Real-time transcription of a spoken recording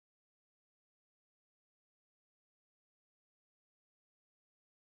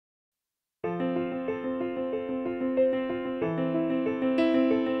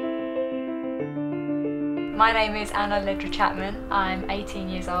My name is Leddra Chapman. I'm 18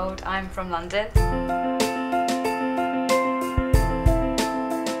 years old. I'm from London.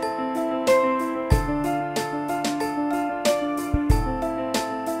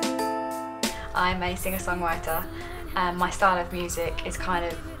 I'm a singer-songwriter and my style of music is kind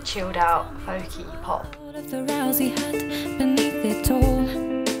of chilled out, folky pop.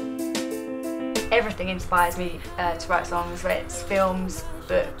 Everything inspires me to write songs, whether it's films,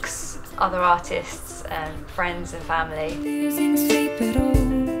 books, other artists, friends and family. Losing sleep at all.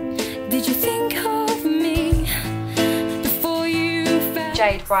 Did you think of me before you fell?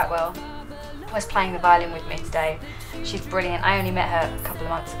 Jade Brightwell was playing the violin with me today. She's brilliant. I only met her a couple of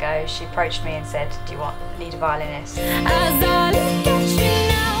months ago. She approached me and said, "Do you need a violinist?" As I look at you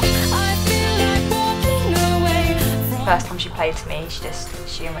now, I feel like walking away from... First time she played to me,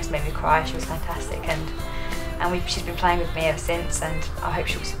 she almost made me cry. She was fantastic, and she's been playing with me ever since, and I hope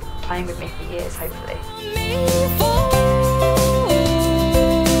she'll be playing with me for years, hopefully.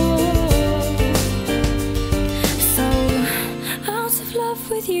 So out of love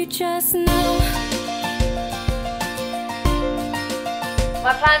with you just now.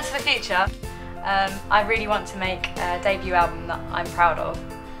 My plans for the future, I really want to make a debut album that I'm proud of,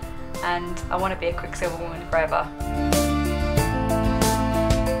 and I want to be a Quiksilver woman forever.